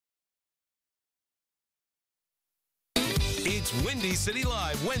It's Windy City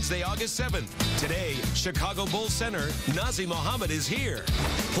Live, Wednesday, August 7th. Today, Chicago Bulls center Nazr Mohammed is here.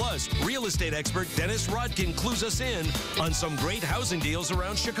 Plus, real estate expert Dennis Rodkin clues us in on some great housing deals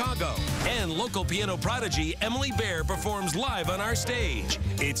around Chicago. And local piano prodigy Emily Bear performs live on our stage.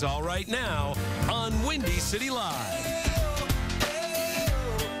 It's all right now on Windy City Live.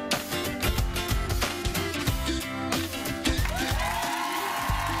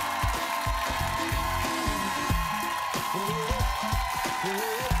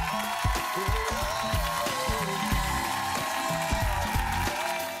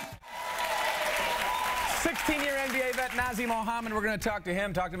 NBA vet Nazr Mohammed. We're going to talk to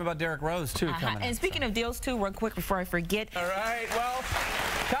him about Derrick Rose, too. And speaking of deals, too, real quick before I forget. All right, well,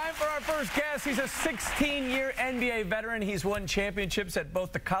 time for our first guest. He's a 16-year NBA veteran. He's won championships at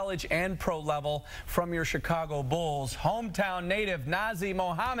both the college and pro level from your Chicago Bulls. Hometown native Nazr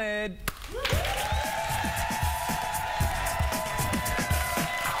Mohammed.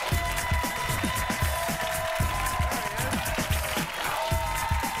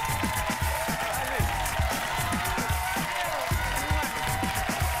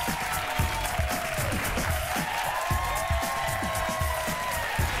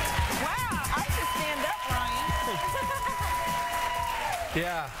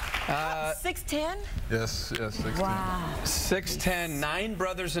 Yeah. 6'10"? Yes, 6'10". Wow. 6'10", 9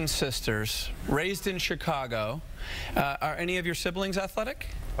 brothers and sisters, raised in Chicago. Are any of your siblings athletic?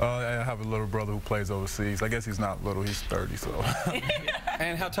 I have a little brother who plays overseas. I guess he's not little, he's 30, so.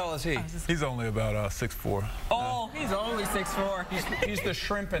 And how tall is he? He's only about 6'4". Oh, he's only 6'4". He's the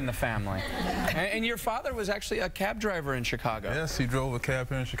shrimp in the family. And your father was actually a cab driver in Chicago. Yes, he drove a cab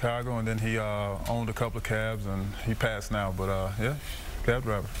here in Chicago, and then he owned a couple of cabs, and he passed now, but yeah, cab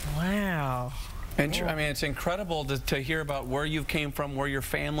driver. Wow. And I mean, it's incredible to hear about where you came from, where your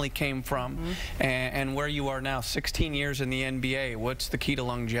family came from, and where you are now. 16 years in the NBA. What's the key to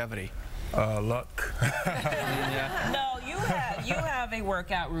longevity? Luck. Yeah. No, you have a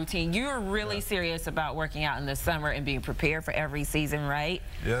workout routine. You're really serious about working out in the summer and being prepared for every season, right?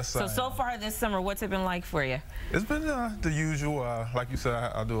 Yes. So far this summer, what's it been like for you? It's been the usual. Like you said,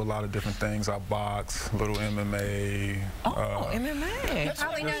 I do a lot of different things. I box, a little MMA. Oh, MMA.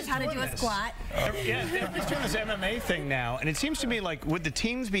 Probably knows how to do a squat. Yeah, everybody's doing this MMA thing now, and it seems to me like, would the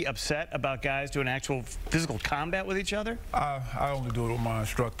teams be upset about guys doing actual physical combat with each other? I only do it with my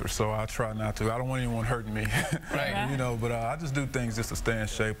instructor, so I try not to. I don't want anyone hurting me. Right. You know, but I just do things just to stay in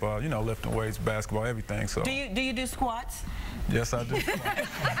shape. You know, lifting weights, basketball, everything. So. Do you do squats? Yes, I do.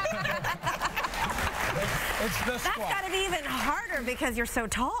 It's the squat. That's got to be even harder because you're so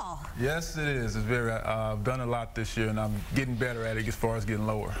tall. Yes, it is. It's very. I've done a lot this year, and I'm getting better at it as far as getting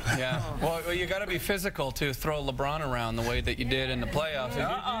lower. Yeah. Well, you got to be physical to throw LeBron around the way that you did in the playoffs.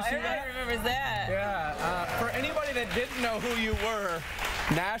 Everybody remembers that. Yeah. For anybody that didn't know who you were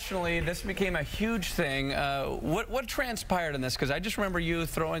nationally, this became a huge thing. What transpired in this? Because I just remember you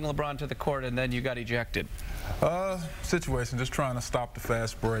throwing LeBron to the court, and then you got ejected. Situation, just trying to stop the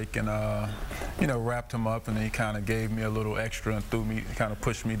fast break, and you know, wrapped him up, and he kind of gave me a little extra and threw me, kind of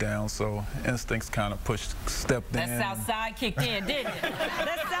pushed me down. So instincts kind of stepped in. That south side kicked in, didn't it?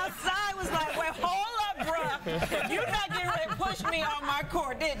 That south side was like, well, hold up, bruh. You're not getting ready to push me on my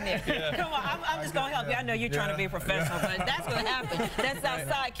court, didn't it? Yeah. Come on, I'm just gonna help you. I know you're trying to be a professional, but that's what happened. That south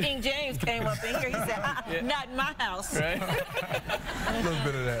side, King James came up in here. He said, not in my house. Right. A little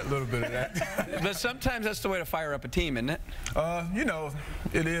bit of that, a little bit of that. But sometimes that's the way to fire up a team, isn't it? You know,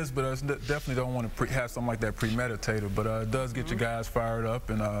 it is, but I definitely don't want to have something like that premeditated. But it does get your guys fired up,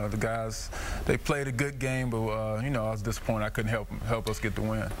 and the guys, they played a good game, but you know, I was disappointed I couldn't help us get the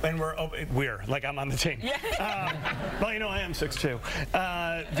win. And we're like, I'm on the team. Yeah. Well, you know, I am 6'2".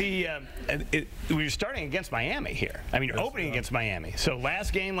 We're starting against Miami here. I mean, you're opening against Miami. So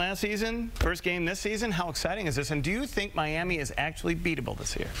last game last season, first game this season. How exciting is this? And do you think Miami is actually beatable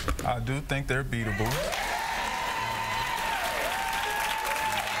this year? I do think they're beatable.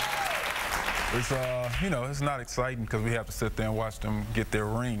 It's, you know, it's not exciting because we have to sit there and watch them get their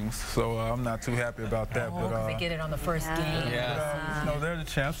rings. So I'm not too happy about that. Oh, because they get it on the first game. Yeah. You know, they're the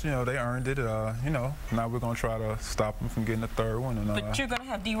champs. You know, they earned it. You know, now we're going to try to stop them from getting the third one. And, but you're going to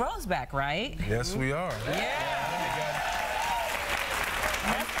have D. Rose back, right? Yes, we are. Yeah.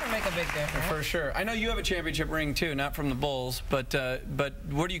 That's going to make a big difference. For sure. I know you have a championship ring too, not from the Bulls, but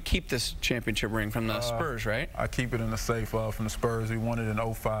where do you keep this championship ring? From the Spurs, right? I keep it in the safe from the Spurs. We won it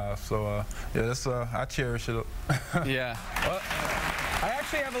in '05, so yeah, that's I cherish it. Yeah. Well, I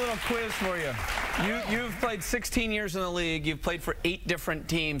actually have a little quiz for you. You've played 16 years in the league. You've played for 8 different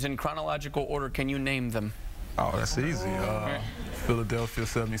teams in chronological order. Can you name them? Oh, that's easy. Philadelphia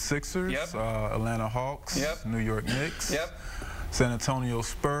 76ers, Yep. Atlanta Hawks, Yep. New York Knicks, Yep. San Antonio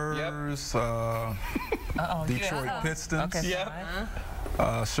Spurs, Detroit Pistons, Okay.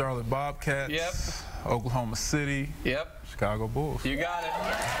 Yep. Charlotte Bobcats, Yep. Oklahoma City, Yep. Chicago Bulls. You got it.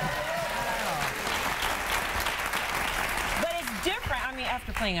 But it's different. I mean,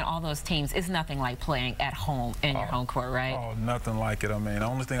 after playing in all those teams, it's nothing like playing at home in your home court, right? Oh, nothing like it. I mean, the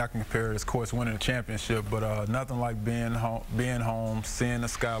only thing I can compare is, of course, winning a championship, but nothing like being home, seeing the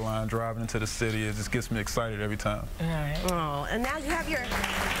skyline, driving into the city. It just gets me excited every time. Oh, and now you have your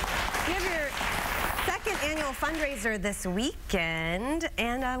second annual fundraiser this weekend.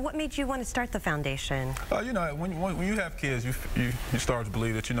 And what made you want to start the foundation? You know, when you have kids, you start to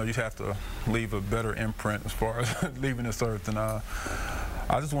believe that, you know, you have to leave a better imprint as far as leaving this earth. And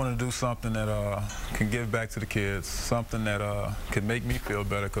I just wanted to do something that can give back to the kids, something that can make me feel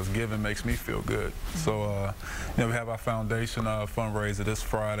better, because giving makes me feel good. So, you know, we have our foundation fundraiser this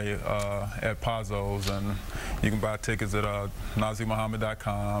Friday at Pazzo's, and you can buy tickets at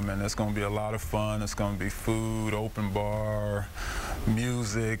NazrMohammed.com, and it's going to be a lot of fun. It's going to be food, open bar,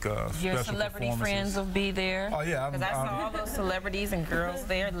 music, Your special celebrity friends will be there. Oh, yeah. Because I saw all those celebrities and girls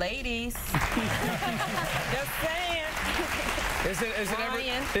there. Ladies. Just saying.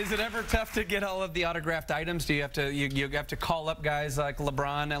 Is it ever tough to get all of the autographed items? Do you have to you have to call up guys like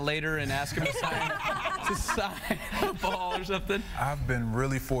LeBron later and ask him to sign a ball or something? I've been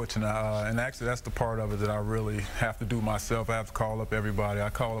really fortunate, and actually that's the part of it that I really have to do myself. I have to call up everybody.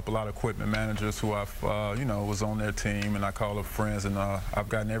 I call up a lot of equipment managers who I've you know, was on their team, and I call up friends, and I've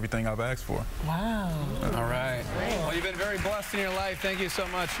gotten everything I've asked for. Wow. All right. Well, you've been very blessed in your life. Thank you so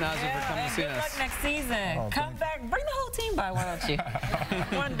much, Nazr, for coming to see Good us. luck next season. Come back. Bring the whole team by, why don't you?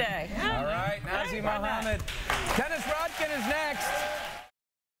 One day. All right, Nazr Mohammed. Dennis Rodkin is next.